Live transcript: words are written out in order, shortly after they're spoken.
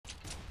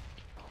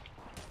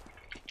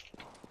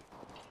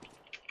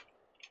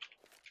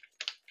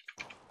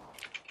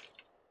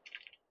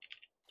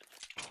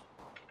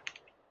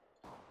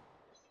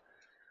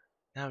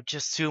Now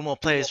just 2 more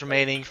players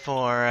remaining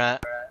for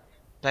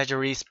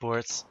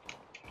Badger-eSports.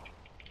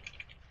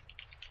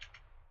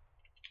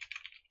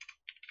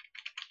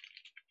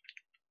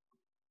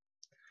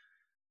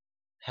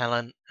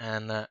 Helen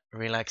and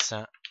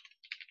Relaxa.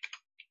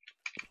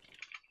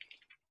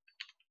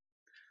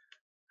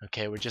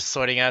 Okay, we're just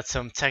sorting out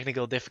some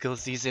technical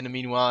difficulties in the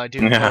meanwhile. I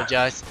do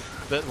apologize,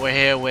 but we're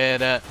here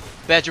with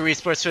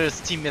Badger-eSports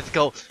versus Team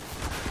Mythical.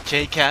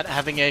 JCat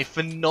having a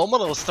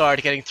phenomenal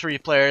start, getting 3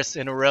 players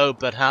in a row,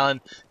 but Helen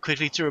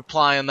quickly to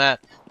reply on that,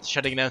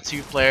 shutting down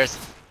 2 players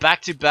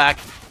back to back.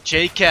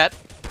 JCat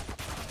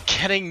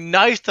getting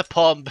knifed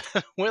upon,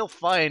 but will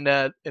find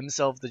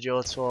himself the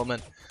George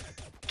Foreman.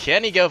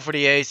 Can he go for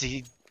the ace?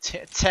 He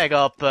tag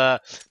up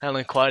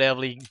Helen quite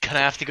heavily. Gonna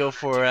have to go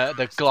for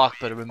the Glock,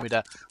 but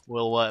Remuda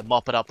will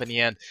mop it up in the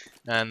end.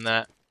 And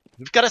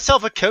we've got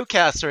ourselves a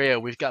co-caster here.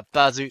 We've got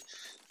Bazu,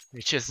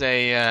 which is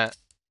a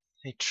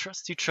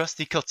trusty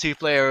COD2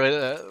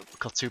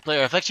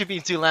 player. I've actually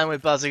been to LAN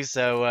with Bazu,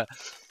 so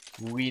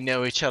we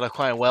know each other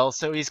quite well.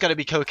 So he's gonna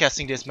be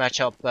co-casting this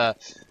matchup,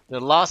 the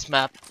last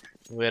map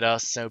with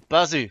us. So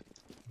Bazu,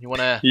 you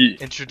wanna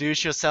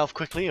introduce yourself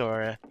quickly,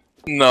 or?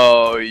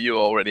 No, you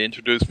already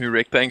introduced me,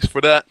 Rick. Thanks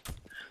for that.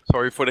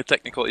 Sorry for the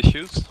technical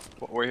issues,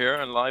 but we're here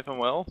and live and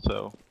well,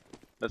 so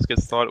let's get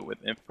started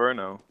with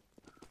Inferno.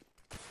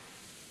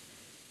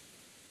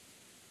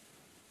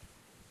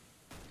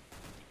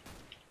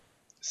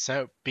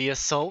 So, be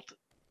assault,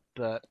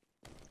 but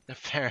a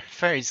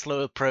very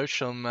slow approach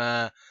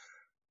from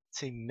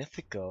Team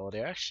Mythical.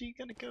 They're actually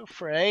gonna go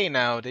for A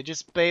now. They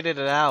just baited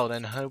it out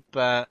and hope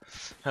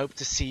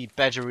to see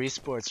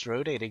Badger-eSports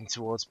rotating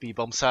towards B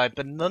bomb side.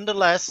 But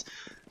nonetheless,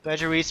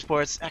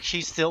 Badger-eSports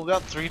actually still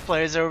got 3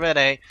 players over at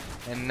A,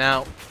 and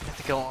now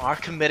Mythical are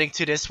committing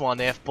to this one.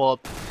 They have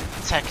bought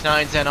Tech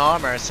 9s and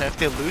armor, so if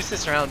they lose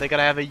this round, they're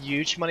gonna have a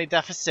huge money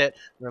deficit.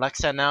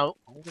 Relaxa now,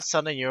 all of a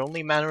sudden, your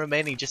only man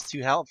remaining, just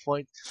 2 health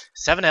points,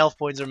 7 health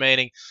points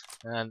remaining,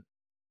 and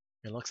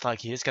it looks like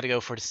he is gonna go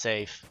for the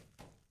save.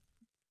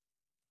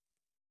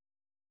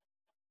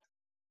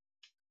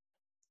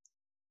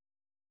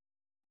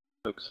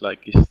 Looks like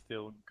he's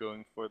still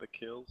going for the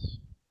kills.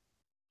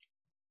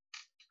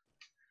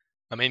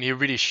 I mean, he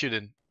really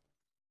shouldn't.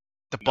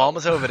 The bomb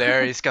is over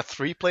there. He's got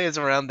 3 players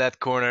around that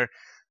corner,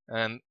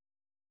 and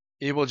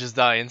he will just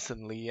die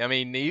instantly. I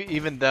mean,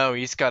 even though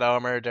he's got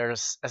armor,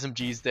 there's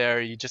SMGs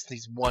there. He just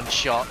needs 1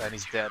 shot and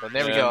he's dead. And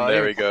there we go.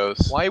 There he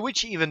goes. Why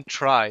would you even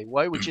try?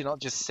 Why would you not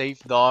just save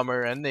the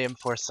armor and the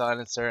M4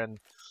 silencer and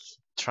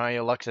try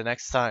your luck the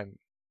next time?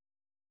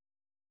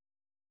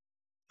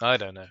 I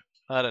don't know.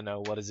 I don't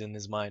know what is in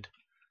his mind.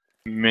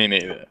 Me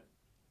neither.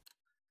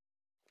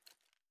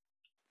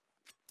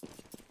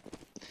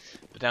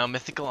 But now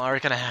Mythical are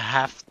gonna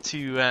have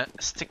to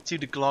stick to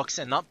the Glocks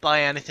and not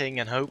buy anything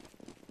and hope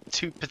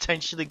to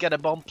potentially get a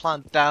bomb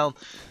plant down.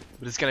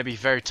 But it's gonna be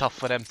very tough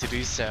for them to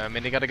do so. I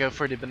mean, they gotta go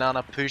for the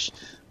banana push.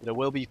 But there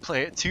will be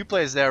 2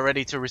 players there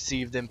ready to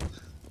receive them.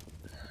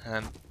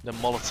 And the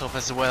Molotov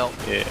as well.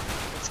 Yeah.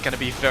 It's gonna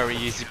be very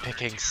easy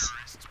pickings.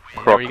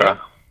 And there we go.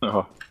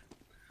 Oh.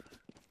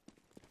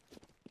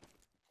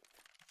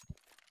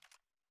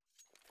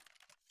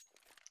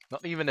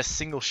 Not even a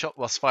single shot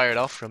was fired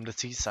off from the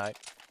T side.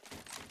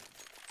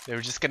 They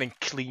were just getting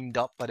cleaned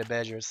up by the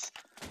Badgers.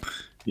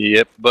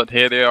 Yep, but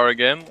here they are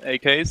again.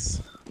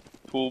 AKs.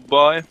 Pulled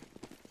by.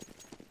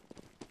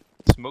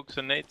 Smokes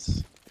and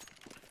nades.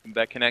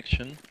 Back in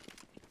action.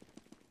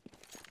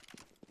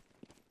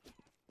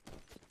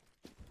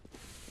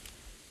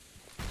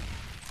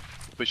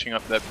 Pushing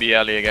up that B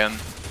alley again.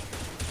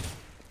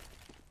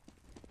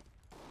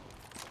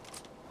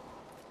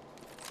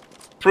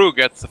 Prue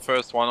gets the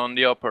first one on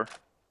the upper.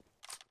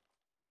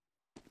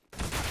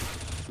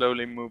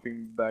 Slowly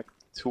moving back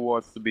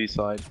towards the B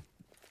side.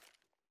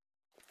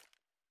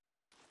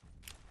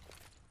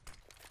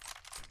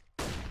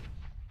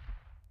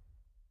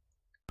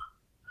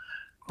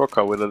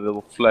 Croca with a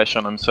little flash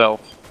on himself.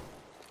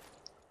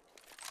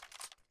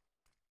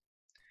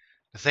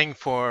 The thing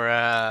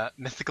for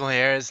Mythical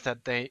here is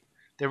that they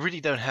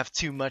really don't have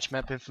too much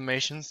map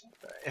information.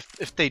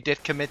 If they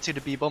did commit to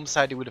the B-bomb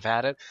side, they would have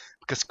had it,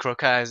 because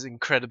Croca is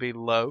incredibly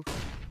low.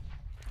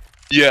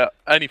 Yeah,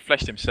 and he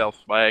flashed himself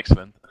by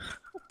accident.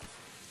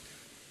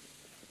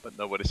 But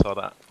nobody saw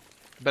that.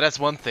 But that's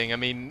one thing. I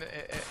mean,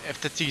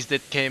 if the T's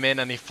did came in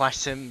and he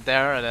flashed him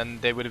there, then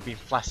they would have been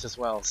flashed as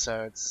well.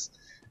 So it's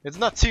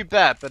not too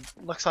bad. But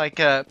looks like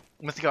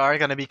Mythical are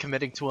gonna be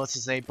committing towards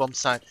his A bomb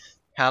side.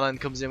 Haaland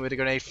comes in with a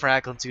grenade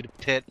frag onto the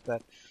pit,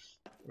 but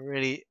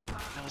really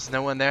there was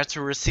no one there to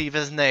receive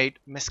his nade.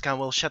 Miscan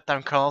will shut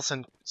down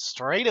Carlson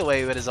straight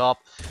away with his op.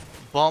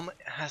 Bomb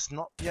has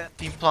not yet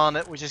been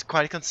planted, which is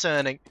quite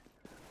concerning.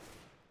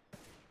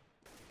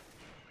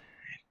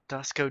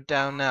 Does go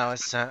down now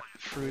as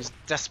Fru's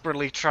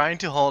desperately trying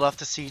to hold off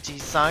the CT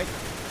side.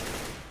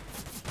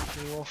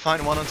 We will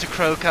find one onto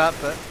Crocat,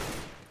 but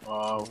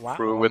wow,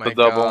 Fru with the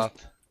double. God.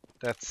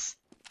 That's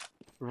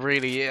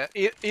really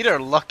either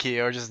lucky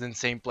or just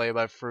insane play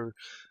by Fru.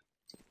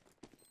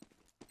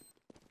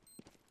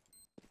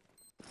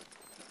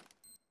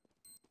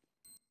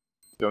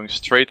 Going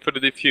straight for the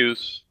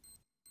defuse.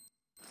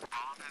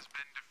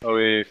 Oh,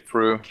 he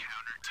threw.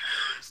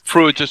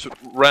 Threw just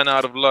ran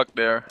out of luck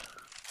there.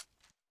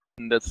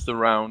 And that's the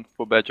round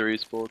for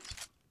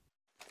Badger-eSports.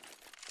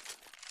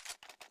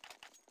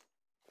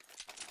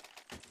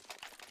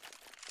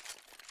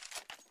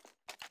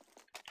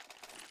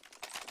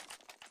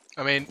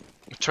 I mean,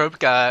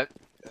 Tropica,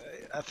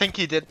 I think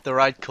he did the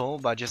right call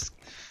by just...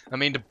 I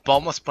mean, the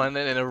bomb was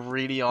planted in a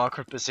really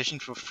awkward position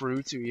for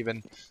Fru to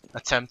even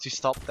attempt to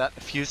stop that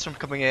fuse from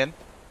coming in.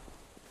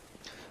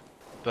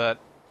 But,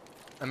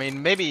 I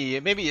mean, maybe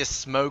a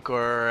smoke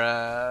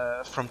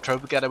or from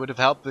Tropica that would have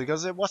helped,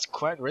 because it was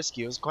quite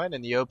risky. It was quite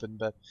in the open,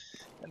 but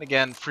then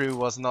again, Fru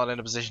was not in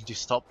a position to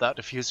stop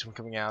that fuse from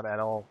coming out at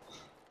all.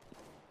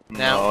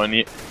 Now, No, and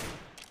he...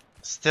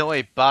 still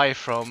a buy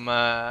from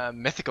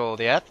Mythical.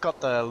 They have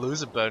got the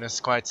loser bonus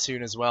quite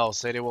soon as well,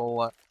 so they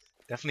will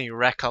definitely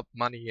rack up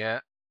money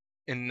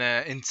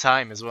in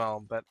time as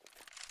well. But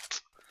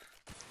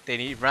they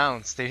need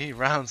rounds. They need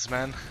rounds,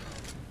 man.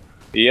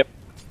 Yep.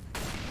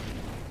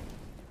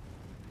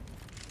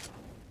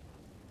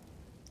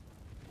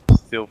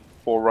 Still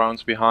 4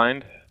 rounds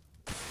behind.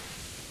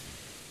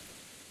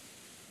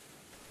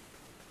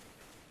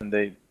 And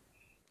they...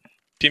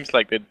 Seems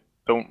like they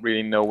don't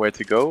really know where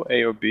to go,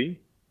 A or B.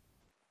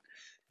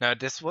 No,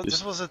 this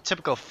was a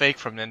typical fake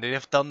from them. They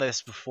have done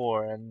this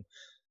before, and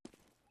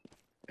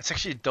it's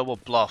actually a double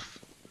bluff.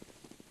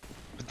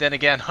 But then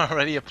again,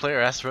 already a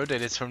player has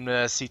rotated from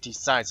the CT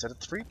side, so the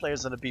 3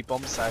 players on the B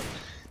bomb side,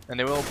 and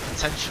they will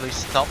potentially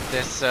stop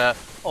this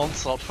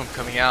onslaught from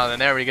coming out.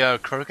 And there we go,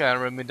 Kroka and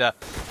Ramunda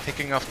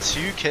picking off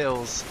 2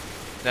 kills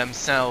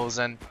themselves,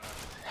 and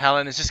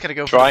Helen is just gonna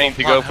go Trying for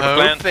to go for the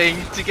plan,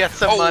 hoping to get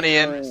some money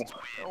in.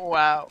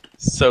 Wow,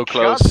 so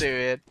close. Can't do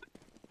it.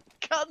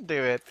 Can't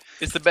do it.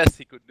 It's the best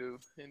he could do,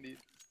 indeed.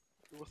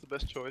 It was the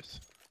best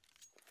choice.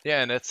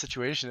 Yeah, in that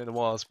situation it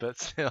was, but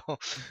still,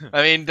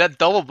 I mean that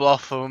double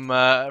bluff from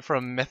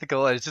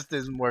Mythical, it just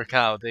didn't work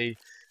out. They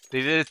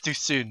did it too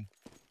soon.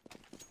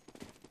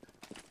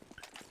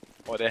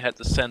 Or they had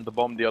to send the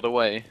bomb the other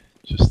way.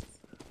 Just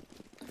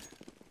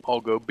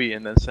all go B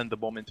and then send the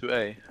bomb into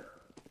A.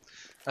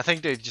 I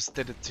think they just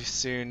did it too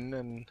soon,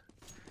 and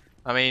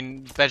I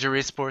mean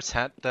Badger-eSports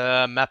had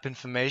the map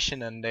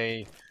information, and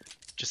they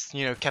just,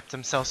 you know, kept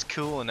themselves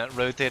cool and that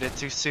rotated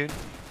too soon.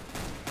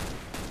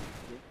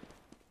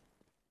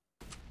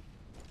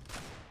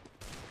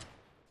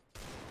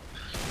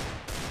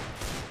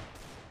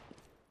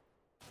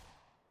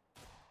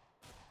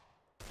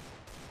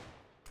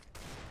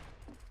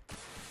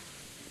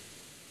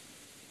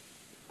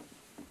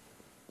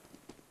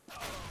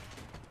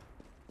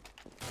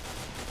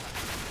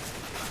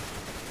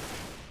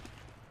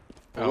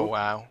 Oh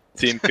wow.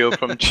 Team kill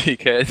from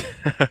GK.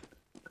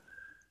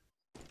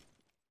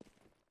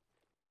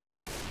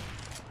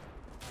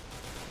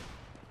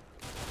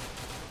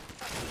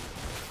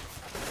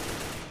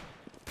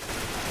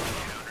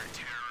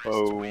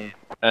 Oh,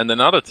 and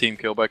another team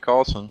kill by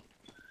Carlson.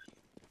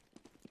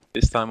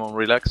 This time on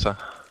Relaxa.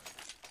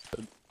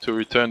 To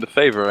return the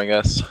favor, I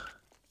guess.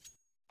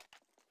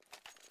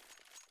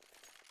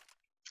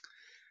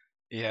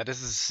 Yeah,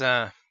 this is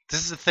the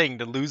thing.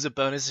 The loser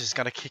bonus is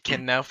gonna kick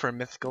in now for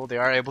Mythical. They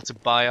are able to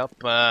buy up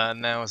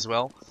now as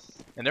well,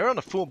 and they're on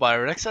a full buy.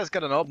 Relaxa's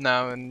got an up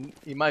now, and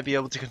he might be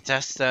able to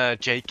contest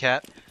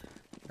JCat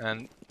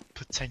and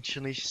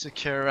potentially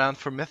secure a round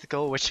for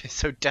Mythical, which they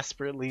so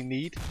desperately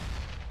need.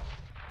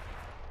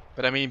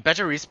 But I mean,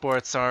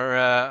 Badger-eSports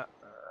are,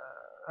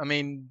 I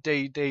mean,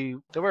 they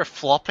were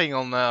flopping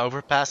on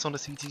Overpass on the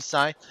CT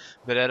side,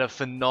 but had a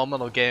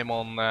phenomenal game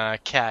on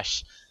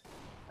Cash,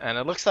 and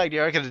it looks like they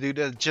are gonna do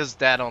just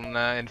that on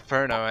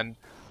Inferno. And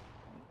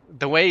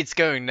the way it's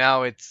going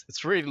now,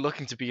 it's really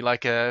looking to be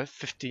like a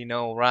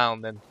 50-0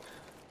 round, and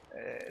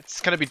it's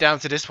gonna be down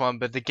to this one.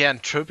 But again,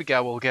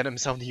 Tropica will get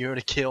himself the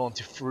early kill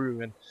onto Fru,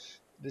 and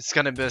it's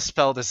gonna be a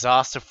spell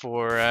disaster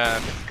for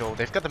Mythical.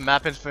 They've got the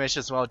map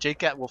information as well.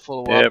 JCat will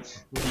follow up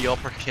with the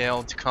upper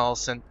kill to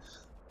Carlson.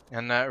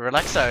 And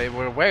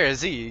Relaxa, where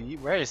is he?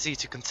 Where is he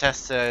to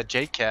contest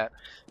JCat?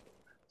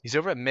 He's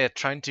over at mid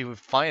trying to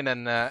find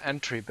an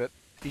entry, but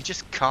he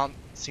just can't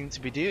seem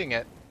to be doing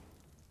it.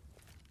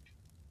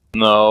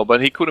 No,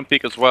 but he couldn't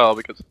peek as well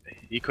because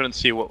he couldn't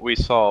see what we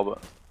saw.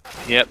 But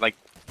he had like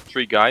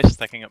 3 guys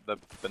stacking up the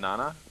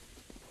banana.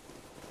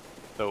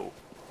 So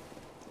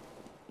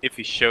if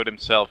he showed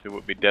himself, he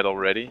would be dead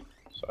already.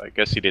 So I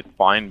guess he did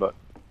fine, but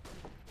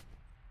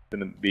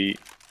didn't be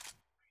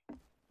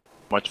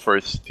much for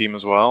his team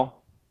as well.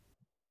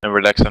 And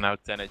Relaxa now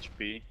 10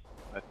 HP.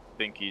 I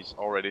think he's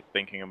already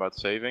thinking about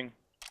saving.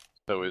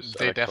 So is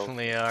They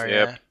definitely are,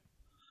 yep. yeah.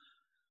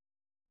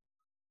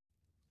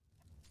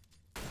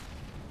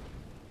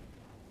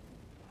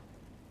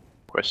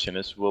 Question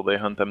is, will they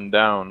hunt them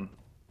down?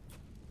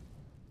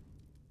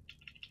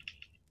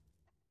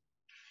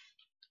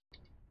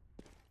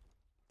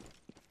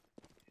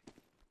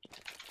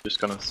 Just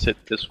gonna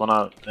sit this one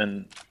out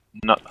and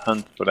not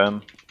hunt for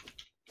them.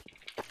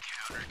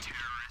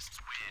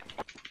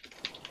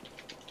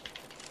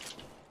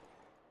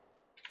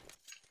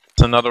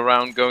 It's a another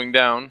round going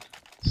down.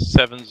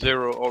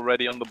 7-0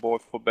 already on the board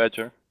for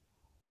Badger.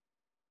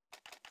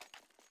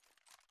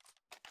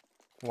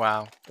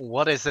 Wow,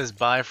 what is this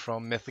buy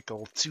from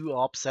Mythical?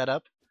 2-op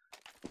setup?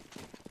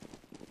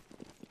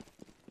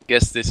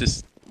 Guess this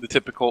is the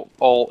typical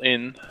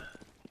all-in.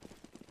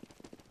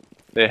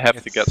 They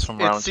have to get some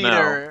rounds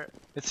now.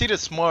 It's either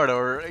smart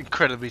or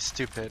incredibly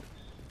stupid.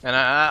 And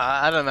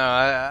I don't know,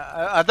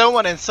 I don't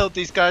want to insult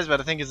these guys,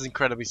 but I think it's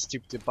incredibly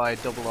stupid to buy a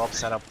double op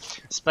setup.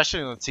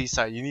 Especially on the T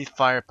side, you need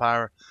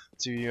firepower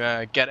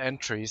to get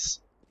entries.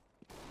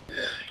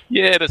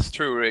 Yeah, that's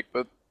true, Rick,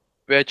 but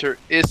Badger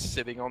is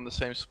sitting on the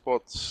same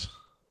spots,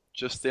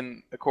 just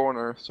in a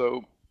corner,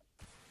 so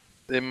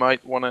they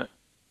might want to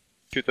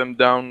shoot them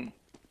down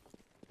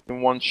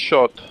in one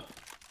shot.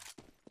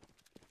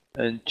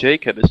 And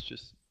J-Cat is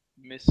just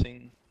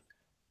missing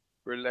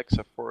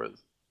Relaxa for an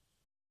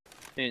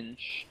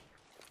inch.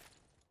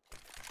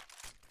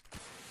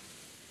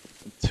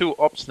 And 2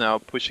 ops now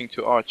pushing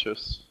to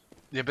archers.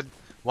 Yeah, but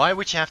why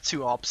would you have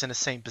 2 ops in the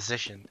same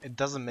position? It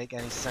doesn't make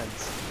any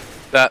sense.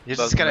 That You're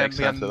just gonna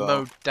be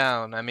mowed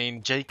down. I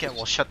mean, J-Cat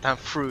will shut down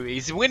Fru.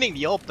 He's winning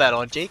the op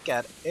battle, and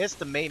J-Cat is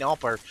the main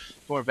opper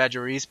for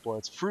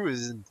Badger-eSports. Fru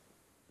isn't.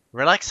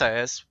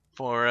 Relaxa is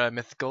for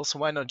Mythical, so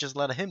why not just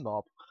let him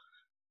op?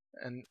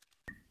 And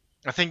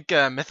I think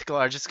Mythical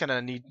are just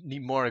gonna need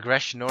more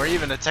aggression, or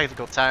even a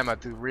technical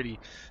timeout to really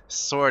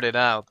sort it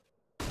out.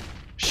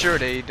 Sure,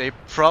 they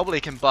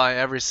probably can buy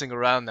every single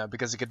round now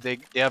because they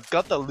have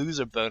got the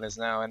loser bonus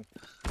now, and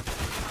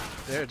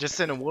they're just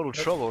in a world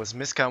of trouble. As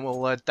Miscam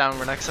will down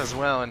Relaxa as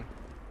well, and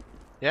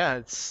yeah,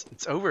 it's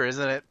over,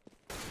 isn't it?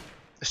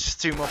 It's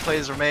just 2 more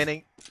players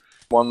remaining.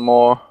 One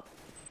more.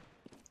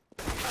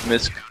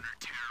 Misk.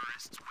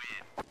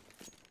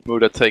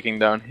 Muda taking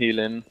down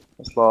Healin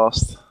as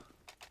last.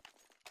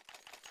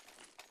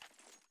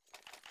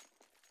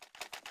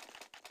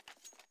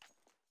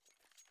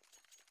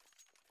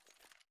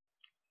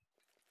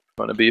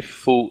 Gonna be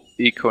full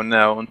eco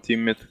now on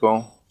Team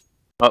Mythical.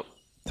 Oh,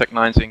 Tech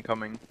 9's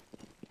incoming.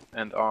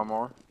 And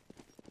armor.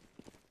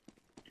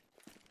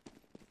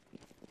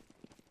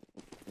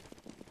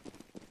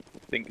 I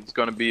think it's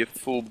gonna be a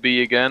full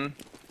B again.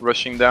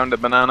 Rushing down the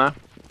banana.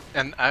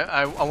 And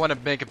I want to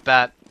make a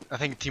bet. I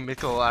think Team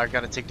Mythical are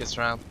gonna take this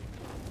round.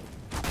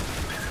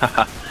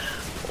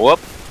 Whoop.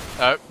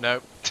 Oh,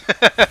 no.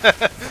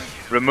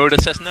 Remuda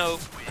says no.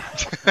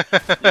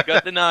 You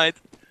got denied.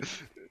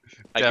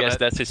 I Damn guess it.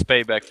 that's his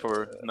payback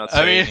for not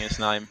saying his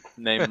name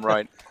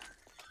right.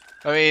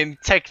 I mean,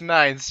 Tech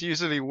 9s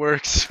usually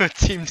works with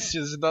teams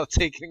just not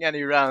taking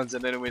any rounds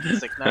and then win the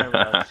Tech 9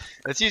 round.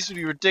 It's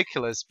usually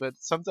ridiculous, but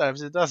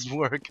sometimes it does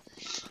work.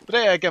 But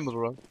hey, I gambled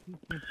wrong.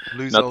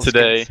 Lose Not all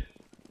today. skins.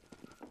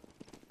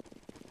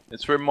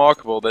 It's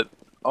remarkable that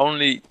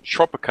only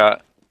Tropica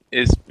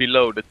is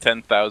below the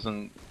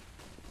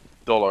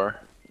 $10,000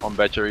 on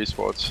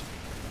Badger-eSports.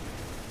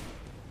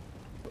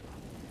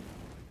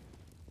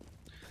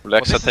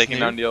 Relaxa taking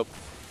down the up.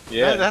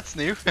 Yeah, that's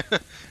new.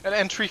 An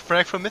entry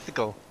frag from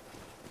Mythical.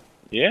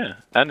 Yeah,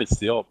 and it's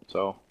the op,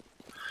 so.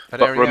 But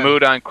there we go.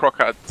 Remuda and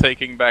Croca are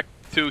taking back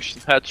 2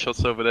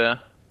 headshots over there.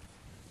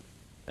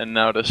 And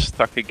now they're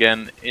stuck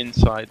again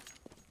inside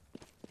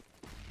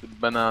the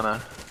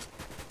banana.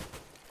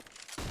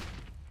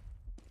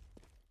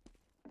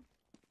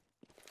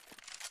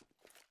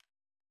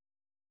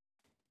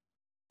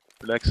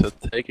 Relaxa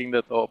taking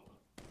that up.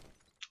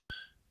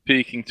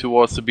 Peeking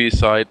towards the B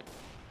side.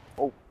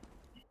 Oh,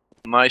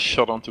 nice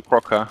shot onto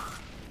Croca.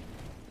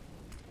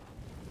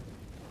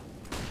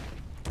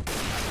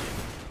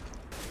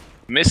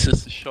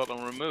 Misses the shot on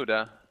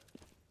Remuda.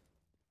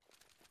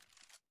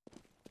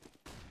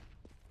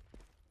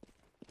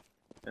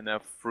 And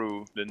now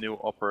through the new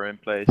opera in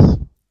place.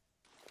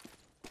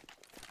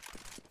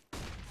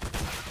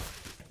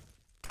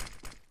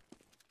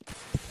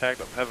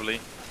 Tagged up heavily.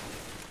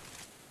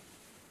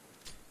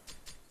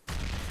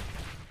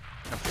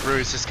 And Fru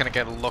is just gonna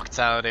get locked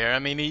out here. I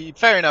mean,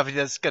 fair enough, he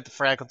does get the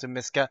frag onto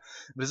Miska,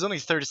 but there's only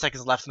 30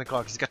 seconds left in the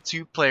clock. He's got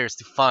 2 players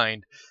to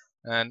find.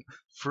 And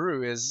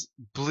Fru is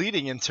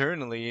bleeding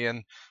internally,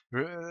 and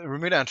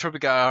Remuda and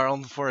Tropica are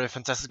on for a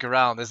fantastic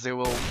round, as they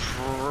will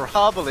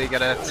probably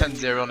get a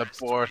 10-0 on the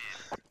board.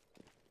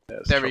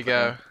 Yes, There we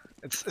go.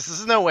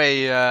 There's no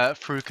way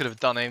Fru could have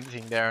done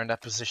anything there in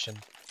that position.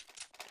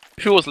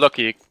 If he was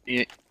lucky,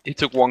 he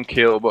took 1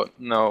 kill, but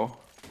no.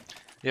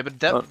 Yeah, but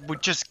that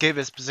would just give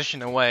his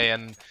position away,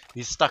 and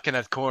he's stuck in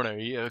that corner.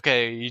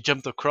 He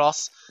jumped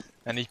across,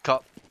 and he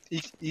caught.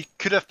 He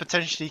could have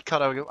potentially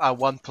cut out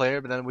 1 player,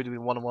 but then it would be a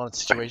 1-on-1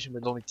 situation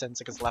with only 10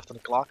 seconds left on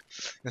the clock,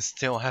 and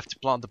still have to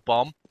plant the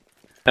bomb.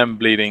 And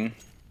bleeding,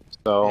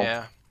 so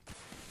Yeah.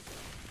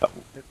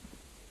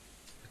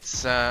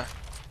 It's not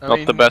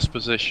the best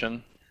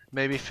position.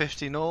 Maybe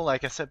 50-0,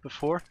 like I said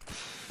before,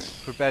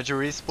 for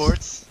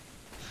Badger-eSports.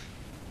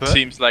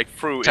 Seems like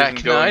Fru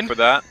isn't going for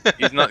that.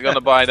 He's not gonna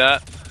buy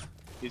that.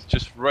 He's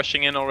just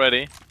rushing in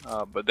already.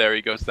 But there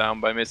he goes down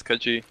by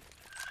Miskaji.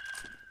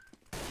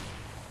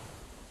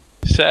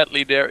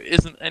 Sadly, there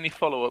isn't any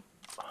follow-up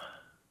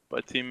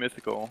by Team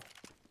Mythical.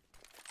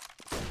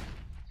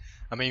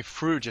 I mean,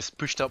 Fru just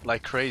pushed up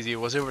like crazy. It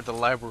was over the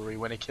library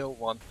when he killed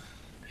one.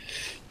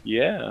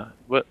 Yeah,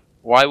 but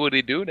why would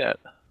he do that?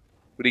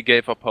 Would he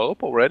gave up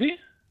hope already?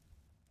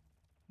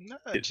 No,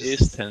 It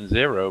just is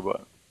 10-0,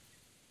 but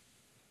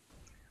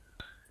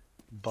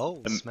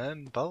balls,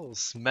 man,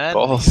 balls, balls,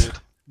 manlyhood.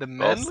 The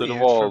balls to the manlyhood from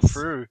walls.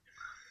 Fru.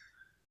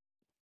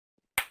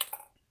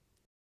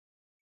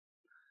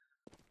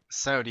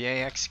 So the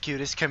A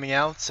execute is coming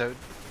out, so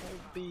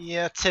we'll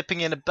be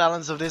tipping in the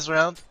balance of this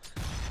round.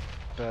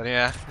 But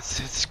yeah,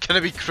 it's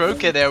gonna be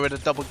Croaker there with a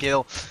double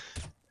kill.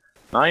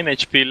 9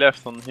 HP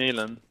left on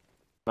Healan.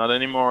 Not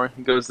anymore.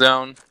 He goes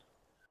down.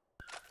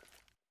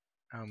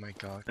 Oh my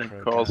god, And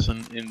Croaker.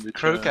 Carlson in return.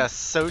 Croaker's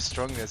so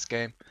strong this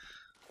game.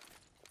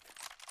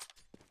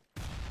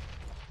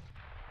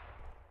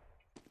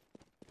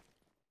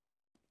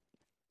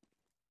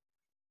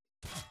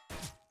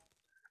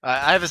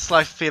 I have a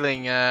slight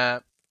feeling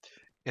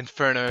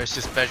Inferno is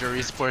just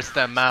Badger-eSports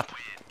that map.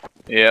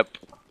 Yep.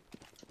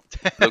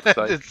 Looks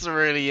like. It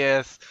really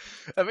is.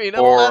 I mean,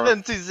 Or-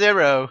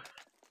 11-0.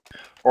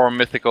 Or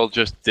Mythical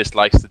just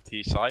dislikes the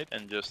T side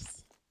and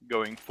just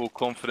going full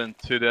confident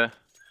to the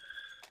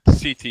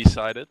CT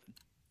sided.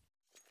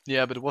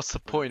 Yeah, but what's the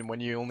point when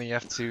you only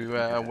have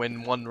to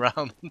win one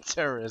round on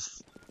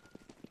terrorists?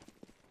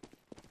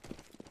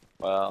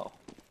 Well.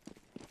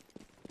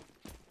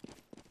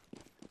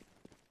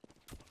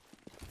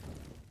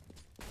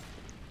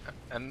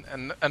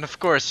 And of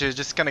course you're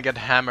just gonna get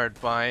hammered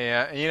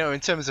by you know,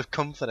 in terms of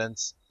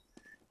confidence,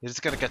 you're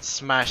just gonna get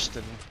smashed,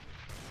 and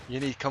you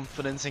need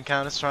confidence in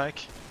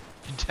Counter-Strike.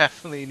 You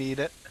definitely need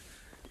it,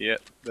 Yeah,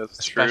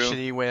 that's true.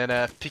 especially when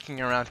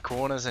peeking around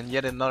corners. And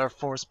yet another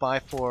force buy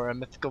for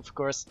Mythical, of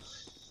course.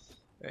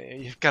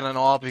 You've got an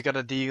AWP, you've got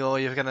a Deagle,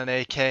 you've got an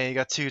AK, you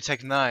got 2 Tech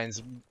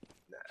 9s.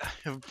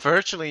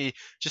 Virtually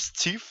just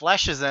 2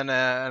 flashes and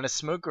a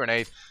smoke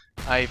grenade.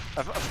 I've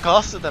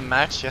casted a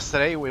match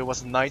yesterday where it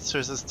was Knights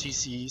versus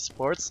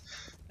TC-eSports,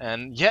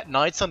 and yet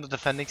Knights on the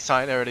defending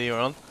side earlier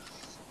on,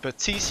 but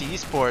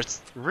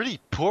TC-eSports really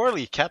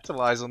poorly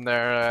capitalized on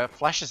their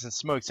flashes and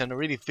smokes, and I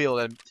really feel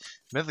that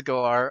Mythical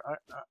are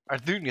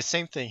doing the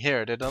same thing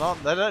here. They're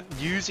not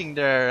using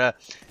their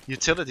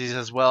utilities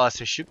as well as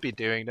they should be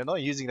doing. They're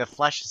not using their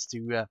flashes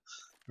to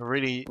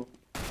really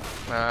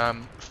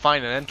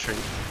find an entry.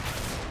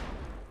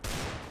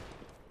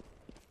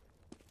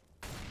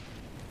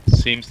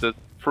 Seems that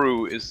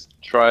Fru is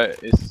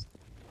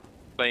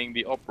playing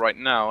the op right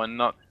now and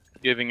not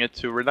giving it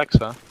to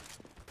Relaxa.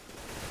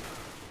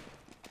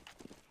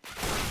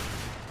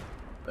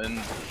 And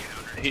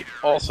he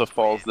also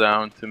falls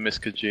down to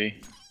Miska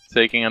G,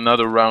 taking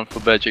another round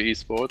for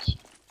Badger-eSports.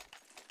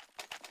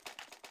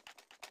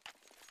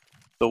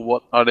 So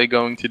what are they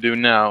going to do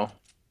now?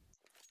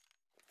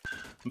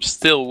 I'm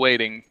still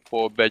waiting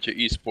for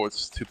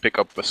Badger-eSports to pick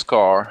up a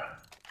Scar.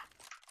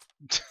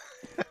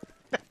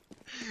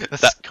 A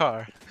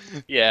Scar.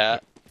 Yeah,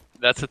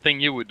 that's the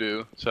thing you would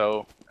do,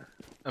 so...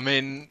 I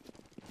mean,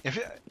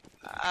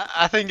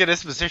 I think in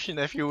this position,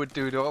 if you would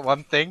do the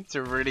one thing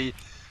to really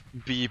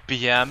be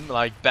BM,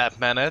 like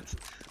Batman it,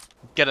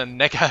 get a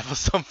negative or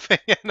something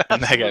and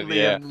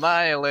absolutely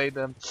annihilate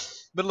them.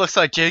 But it looks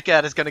like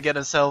JCat is gonna get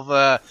himself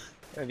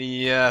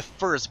the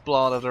first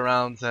blood of the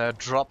round,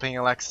 dropping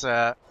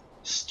Alexa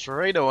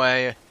straight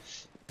away.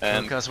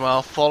 And as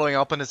well, following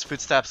up on his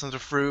footsteps into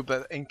Fru,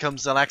 but in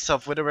comes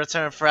Alexov with a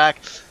return frag.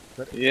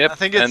 But yep, I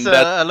think it's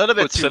a little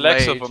bit too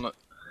late.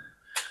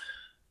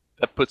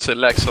 That puts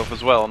Alexov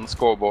as well on the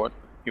scoreboard.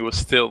 He was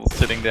still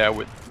sitting there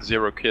with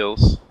 0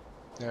 kills.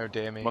 Oh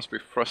dear me. Must be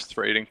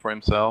frustrating for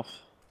himself.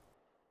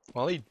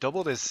 Well, he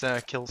doubled his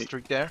kill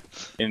streak there.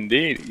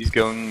 Indeed, he's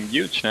going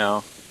huge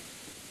now.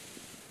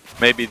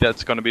 Maybe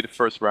that's gonna be the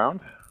first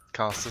round.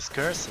 Caster's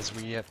curse, as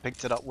we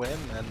picked it up with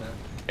him, and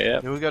yeah,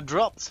 we got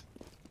dropped.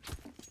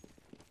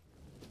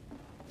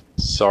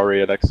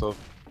 Sorry, Alexov.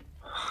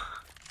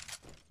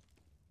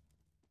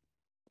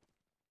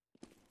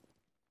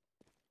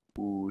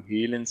 Ooh,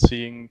 healing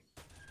seeing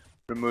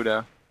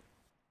Bermuda.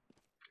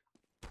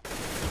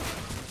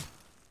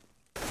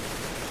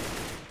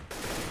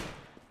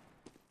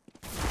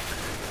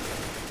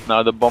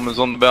 Now the bomb is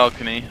on the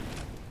balcony.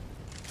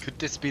 Could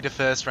this be the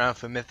first round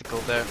for Mythical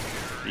though?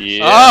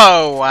 Yeah.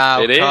 Oh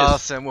wow, it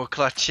Carlson will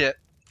clutch it.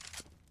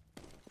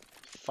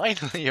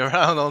 Finally a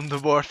round on the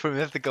board for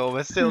Mythical,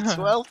 but still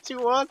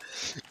 12-1.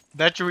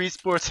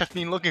 Badger-eSports have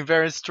been looking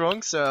very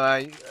strong, so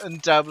I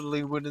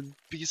undoubtedly wouldn't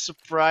be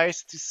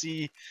surprised to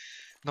see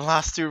the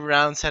last 2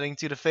 rounds heading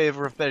to the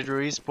favor of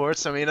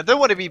Badger-eSports. I mean, I don't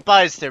want to be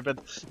biased here, but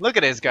look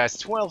at this, guys.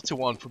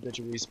 12-1 for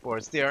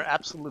Badger-eSports. They are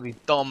absolutely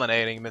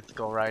dominating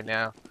Mythical right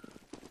now.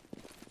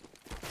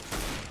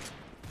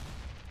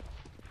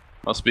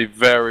 Must be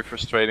very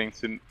frustrating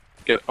to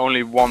get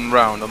only 1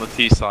 round on the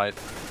T side.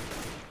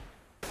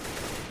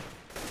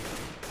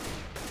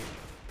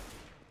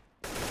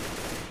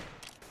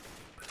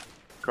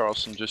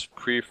 Carlson just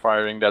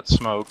pre-firing that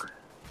smoke.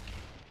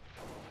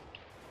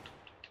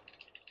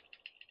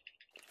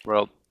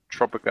 Well,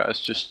 Tropica is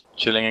just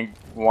chilling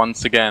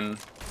once again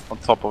on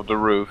top of the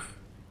roof.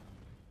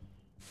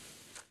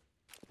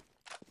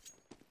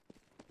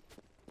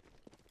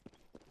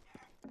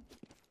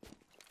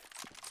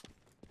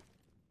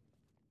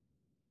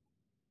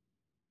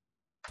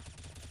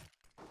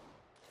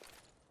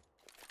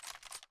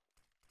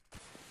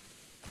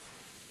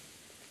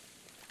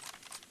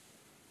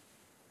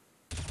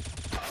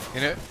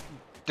 You know,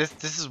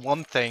 this is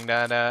one thing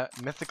that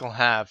Mythical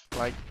have.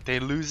 Like, they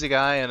lose a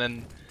guy and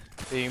then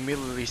they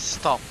immediately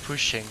stop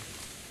pushing.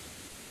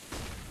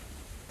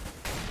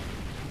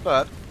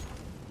 But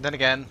then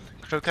again,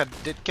 Crocat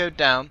did go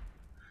down,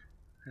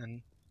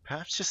 and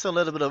perhaps just a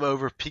little bit of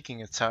over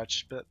peeking a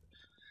touch, but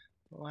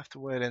we'll have to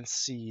wait and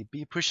see.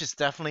 B push is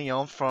definitely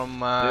on from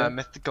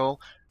Mythical,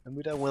 and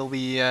Muda will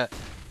be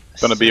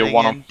gonna be a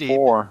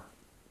 1-on-4.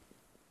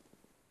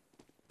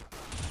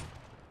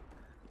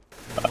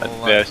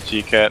 There's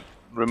GCat.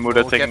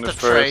 Remuda taking the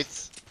first.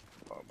 Trades.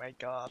 Oh my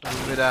god,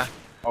 Remuda.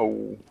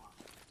 Oh.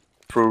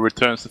 Prue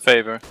returns the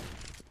favor.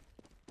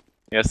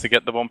 He has to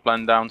get the bomb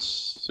plan down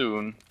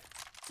soon.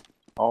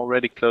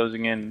 Already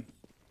closing in,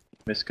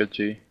 Miska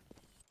G.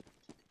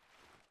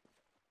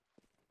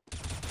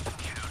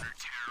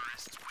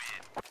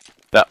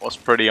 That was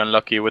pretty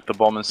unlucky with the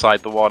bomb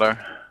inside the water.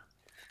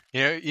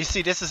 You know, you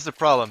see, this is the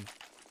problem.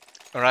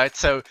 Alright,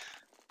 so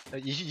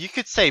you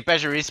could say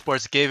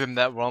Badger-eSports gave him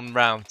that 1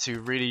 round to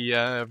really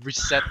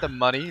reset the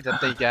money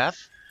that they gave.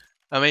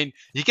 I mean,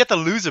 you get the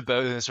loser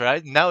bonus,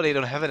 right? Now they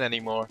don't have it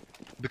anymore.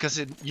 Because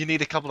you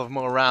need a couple of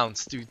more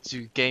rounds to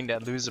gain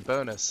that loser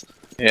bonus.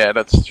 Yeah,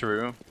 that's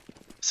true.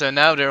 So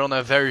now they're on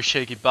a very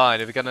shaky buy.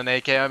 They've got an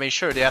AK. I mean,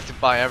 sure, they have to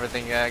buy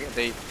everything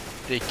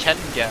they can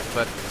get,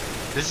 but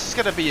this is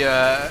gonna be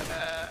a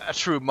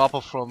true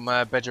mopper from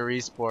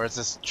Badger-eSports.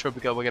 This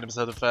Tropical will get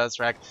himself the first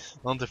rack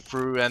on the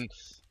through, and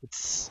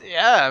it's,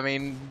 yeah, I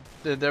mean,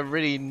 they're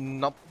really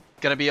not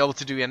gonna be able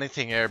to do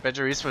anything here.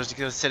 Badger-eSports is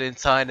gonna sit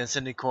inside and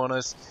sit in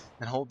corners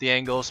and hold the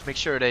angles, make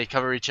sure they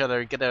cover each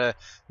other, get a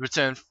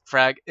return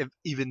frag if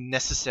even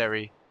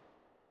necessary.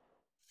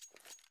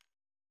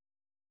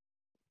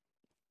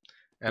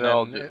 And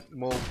then it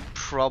will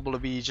probably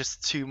be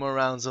just 2 more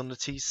rounds on the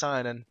T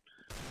side, and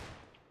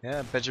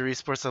yeah,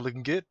 Badger-eSports are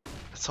looking good.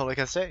 That's all I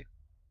can say.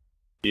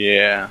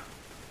 Yeah.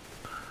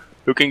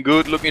 Looking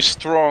good, looking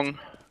strong.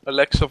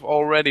 Alexov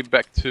already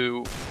back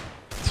to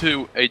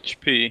 2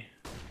 HP.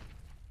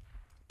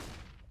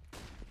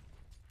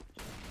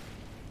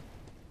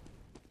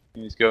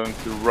 He's going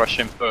to rush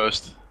him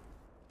first.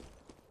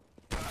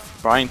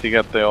 Trying to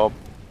get the up.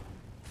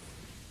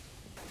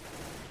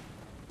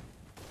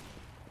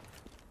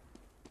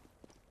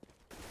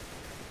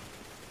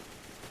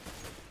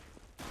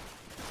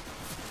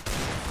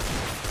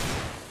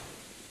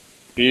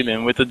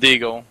 Healing with the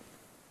deagle.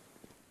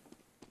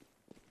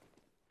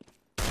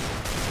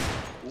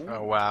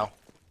 Oh wow.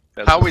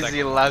 That's How is he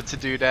allowed to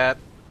do that?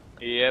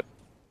 Yep.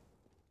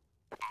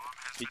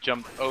 He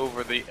jumped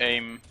over the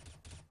aim.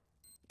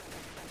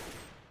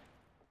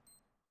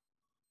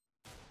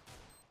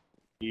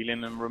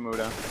 Healing and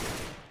Remuda.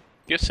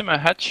 Gives him a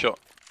headshot.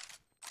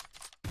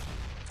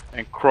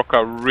 And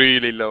Croca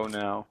really low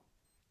now.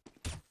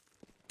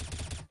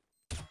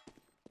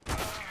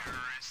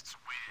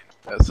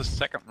 That's the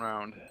second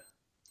round.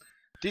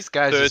 These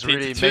guys just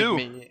really make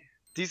me.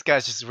 These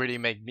guys just really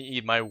make me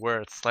eat my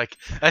words. Like,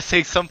 I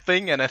say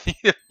something and I think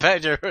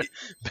Badger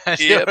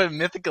and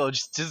Mythical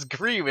just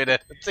agree with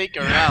it and take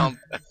a round.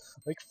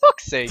 Like,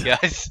 fuck's sake,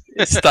 guys.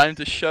 It's time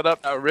to shut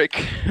up now,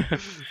 Rick.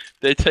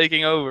 They're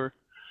taking over.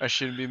 I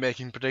shouldn't be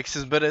making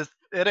predictions, but it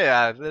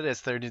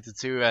is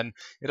 13-2, and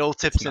it all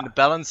tips in the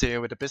balance here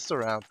with the pistol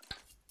round.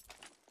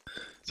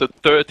 So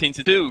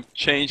 13-2,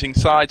 changing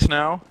sides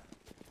now.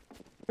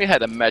 We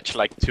had a match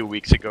like 2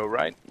 weeks ago,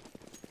 right?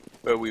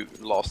 Where we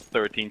lost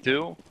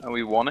 13-2 and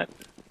we won it,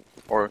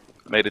 or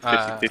made it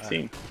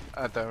 15-15.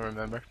 I don't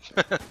remember.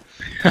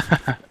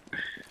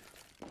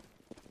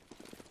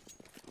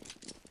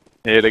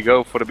 Here they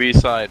go for the B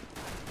side.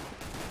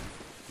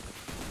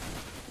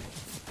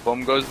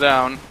 Bomb goes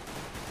down.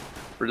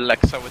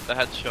 Relaxa with the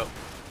headshot.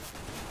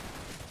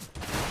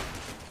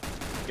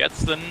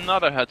 Gets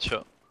another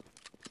headshot.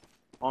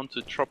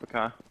 Onto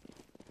Tropica.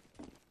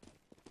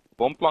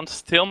 Bomb plant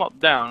still not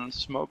down.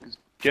 Smoke is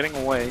getting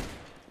away.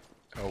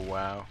 Oh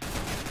wow.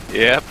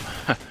 Yep.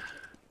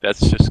 That's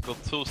just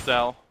called tool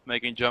style,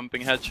 making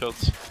jumping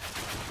headshots.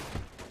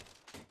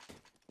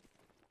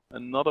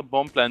 Another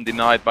bomb plant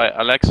denied by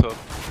Alexov.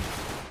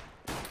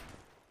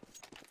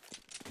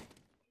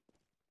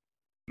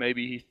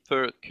 Maybe his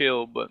 3rd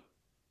kill, but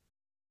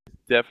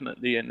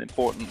definitely an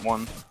important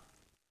one.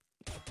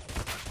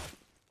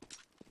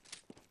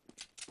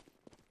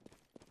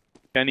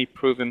 Can he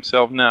prove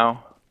himself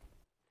now?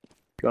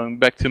 Going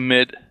back to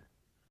mid.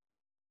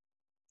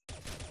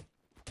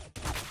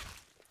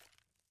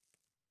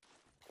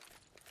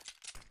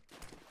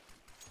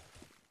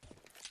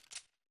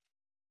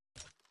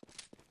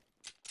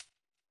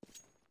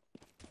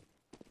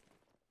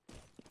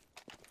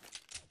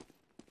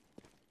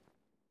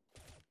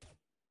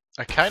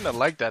 I kinda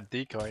like that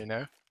decoy, you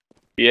know?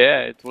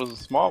 Yeah, it was a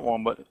smart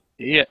one, but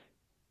yeah,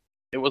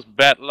 it was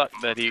bad luck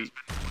that he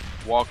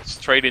walked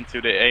straight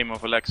into the aim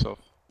of Alexov.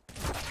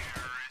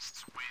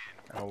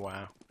 Oh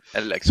wow.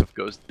 Alexov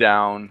goes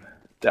down.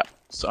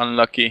 That's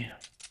unlucky.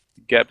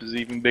 The gap is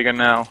even bigger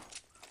now.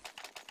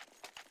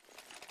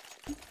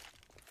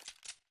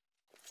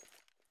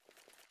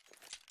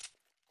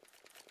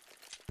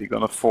 They're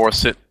gonna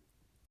force it.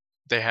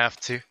 They have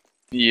to.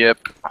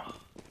 Yep.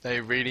 They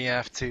really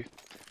have to.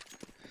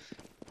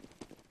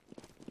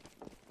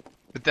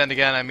 But then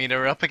again, I mean,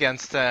 they're up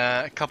against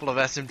a couple of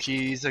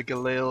SMGs, a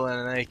Galil,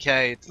 and an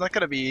AK. It's not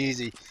gonna be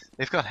easy.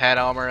 They've got head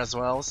armor as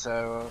well,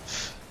 so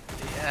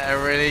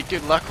yeah, really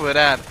good luck with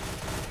that.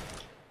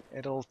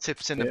 It all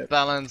tips in the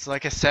balance,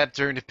 like I said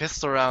during the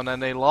pistol round,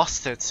 and they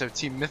lost it. So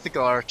Team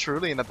Mythical are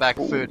truly in the back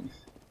foot.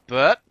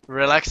 But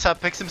Relaxa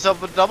picks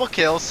himself a double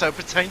kill, so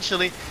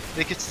potentially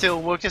they could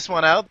still work this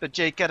one out. But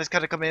JCat has got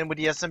to come in with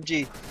the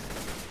SMG.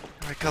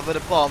 Recover the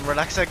bomb.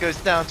 Relaxa goes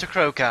down to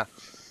Croca.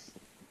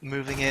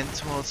 Moving in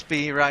towards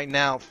B right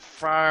now.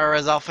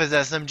 Fires off his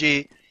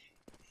SMG.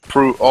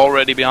 Prue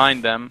already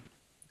behind them.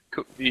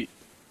 Could be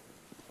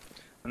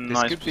a This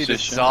nice could be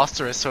position.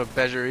 disastrous for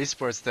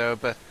Badger-eSports though,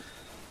 but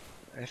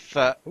if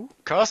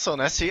Carson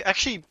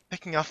actually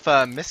picking off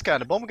Miska.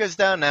 The bomb goes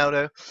down now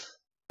though.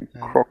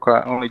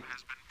 Croca only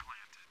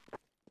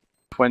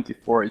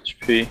 24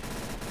 HP.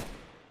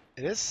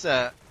 It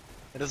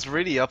is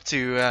really up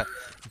to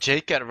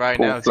JCat right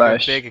Full now to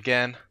flash. go big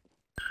again.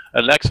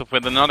 Alexa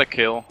with another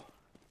kill.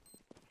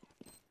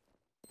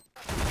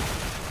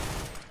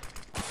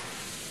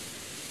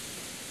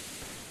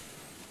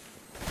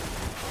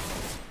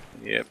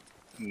 Yep,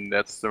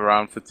 that's the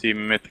round for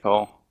Team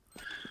Mythical.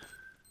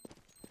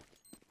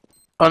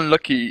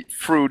 Unlucky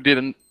Fru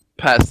didn't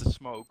pass the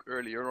smoke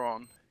earlier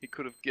on. He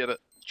could have get a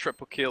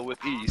triple kill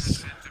with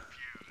ease.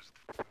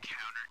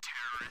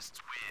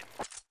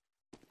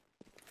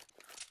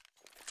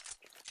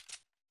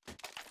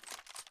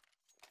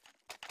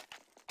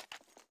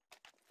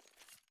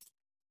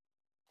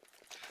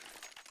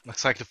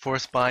 Looks like the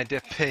force bind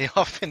did pay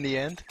off in the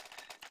end.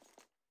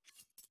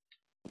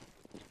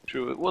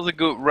 True, it was a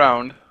good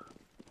round.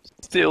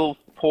 Still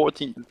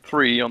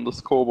 14-3 on the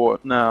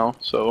scoreboard now,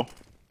 so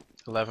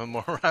 11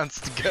 more rounds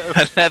to go.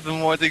 11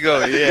 more to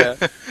go, yeah.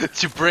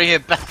 To bring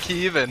it back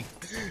even.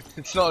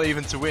 It's not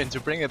even to win, to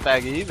bring it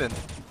back even.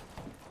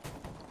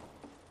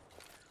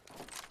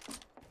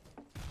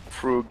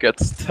 Fru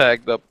gets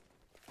tagged up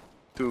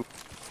to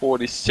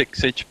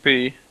 46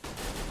 HP.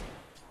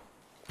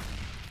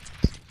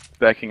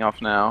 Backing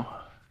off now.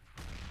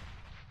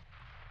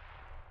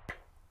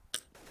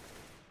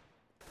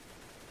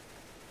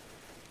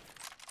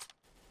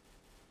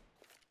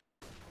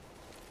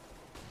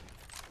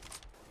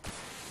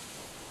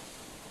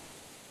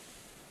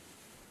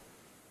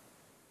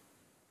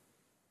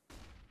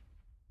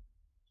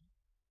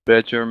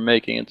 Badger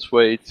making its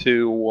way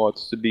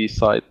towards the B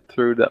side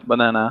through that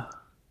banana.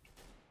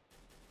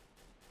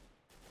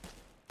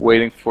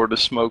 Waiting for the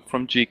smoke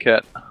from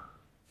GCat.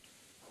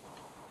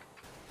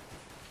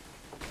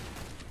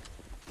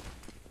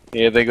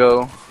 Here they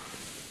go.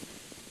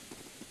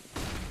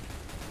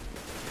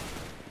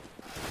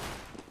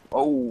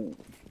 Oh!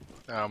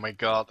 Oh my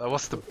god, that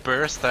was the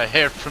burst I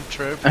heard from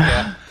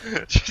Tropia.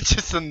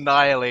 Just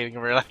annihilating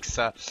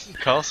Relaxa.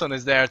 Carlson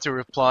is there to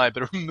reply,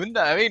 but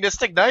Ramunda, I mean, this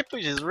Tech Night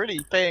push is really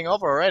paying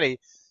off already.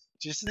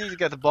 Just need to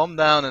get the bomb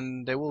down,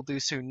 and they will do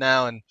soon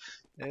now. And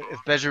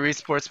if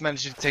Badger-eSports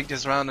manage to take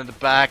this round in the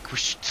back,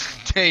 which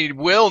they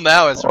will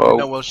now, as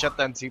Ramunda will shut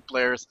down 2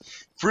 players.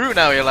 Fru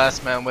now your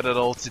last man with it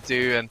all to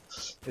do, and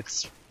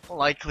it's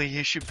likely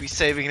he should be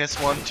saving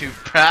this one to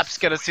perhaps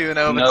get us to an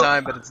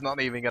overtime, but it's not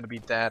even going to be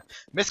that.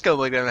 Misko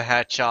will get a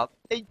headshot,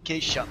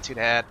 8k shot to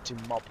the head to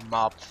mop him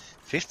up,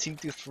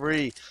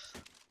 15-3.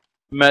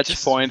 Match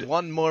Just point.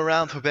 one more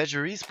round for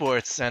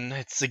Badger-eSports, and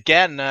it's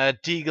again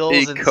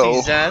D-goals and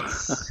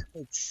CZs.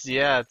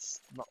 It's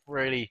not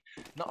really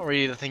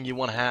the thing you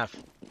want to have.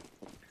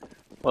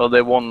 Well,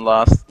 they won the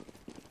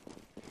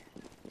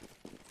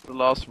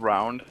last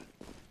round.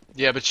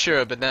 Yeah, but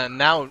sure, but then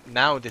now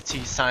the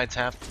T sides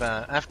have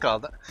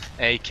got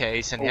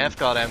AKs and have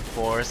got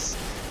M4s,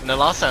 and the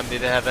last time they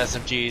did have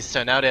SMGs,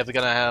 so now they're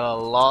gonna have a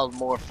lot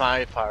more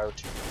firepower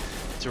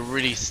to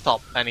really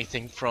stop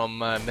anything from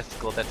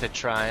Mythical that they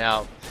try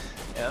out.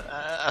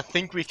 I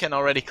think we can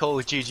already call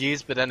it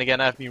GG's, but then again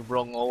I've been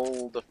wrong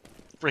all the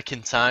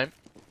freaking time.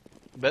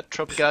 But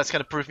Tropica's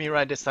gonna prove me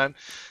right this time,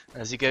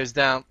 as he goes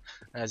down,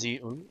 as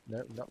he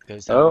not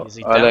goes down, as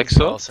he downs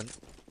Carlson.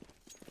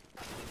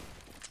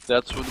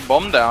 That's with the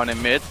bomb down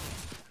in mid.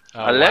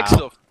 Oh, Alexa,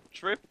 wow.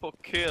 triple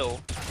kill.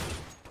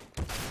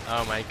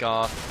 Oh my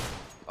god.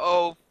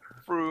 Oh,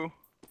 Fru.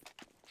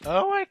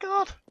 Oh my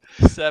god.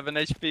 7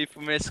 HP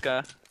for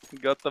Miska.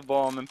 Got the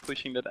bomb and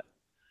pushing that.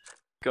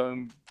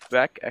 Going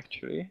back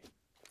actually.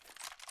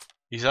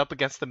 He's up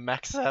against the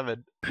Max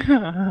 7.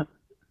 I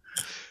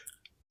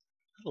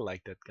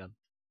like that gun.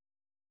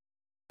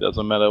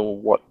 Doesn't matter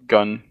what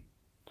gun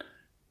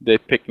they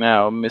pick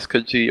now.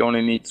 Miska G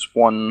only needs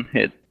 1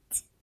 hit.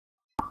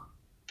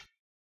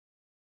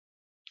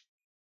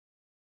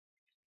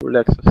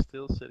 Relaxa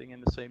still sitting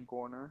in the same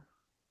corner.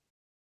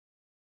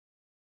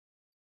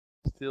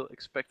 Still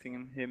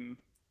expecting him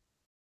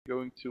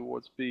going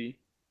towards B.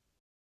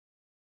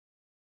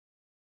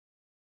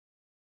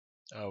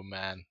 Oh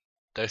man,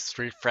 those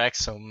 3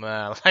 frags from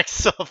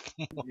Lexov.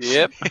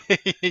 Yep.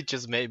 He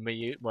just made me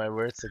eat my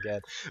words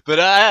again.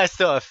 But I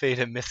still have faith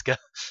in Miska.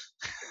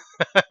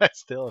 I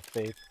still have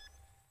faith.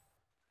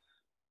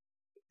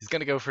 He's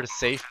gonna go for the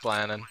safe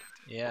plan, and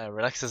yeah,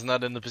 Relax is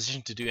not in the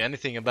position to do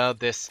anything about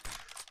this.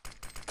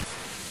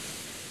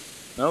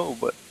 No,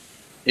 but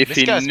if This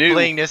he guy's knew...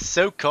 playing this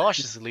so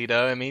cautiously,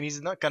 though. I mean,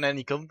 he's not got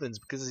any confidence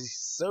because he's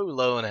so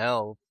low in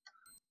health.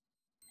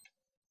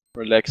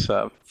 Relax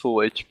have full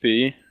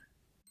HP.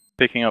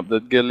 Picking up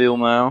that Galil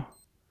now.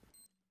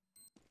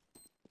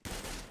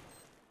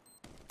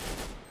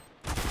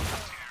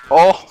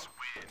 Oh!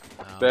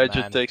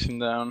 Badger takes him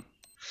down.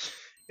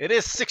 It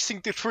is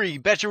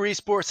 16-3.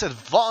 Badger-eSports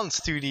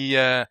advance to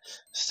the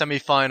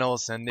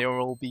semi-finals, and they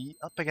will be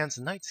up against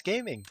Knights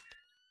Gaming.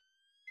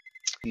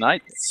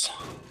 Knights.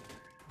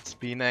 It's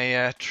been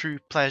a true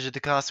pleasure to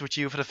cast with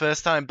you for the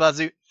first time,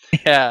 Bazu.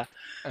 Yeah.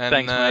 And,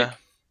 thanks, mate.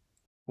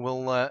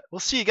 We'll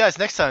see you guys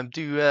next time.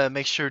 Do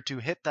make sure to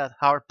hit that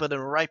heart button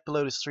right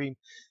below the stream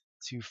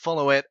to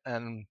follow it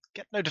and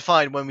get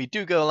notified when we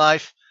do go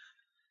live.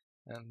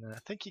 And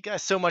thank you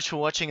guys so much for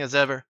watching as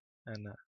ever. And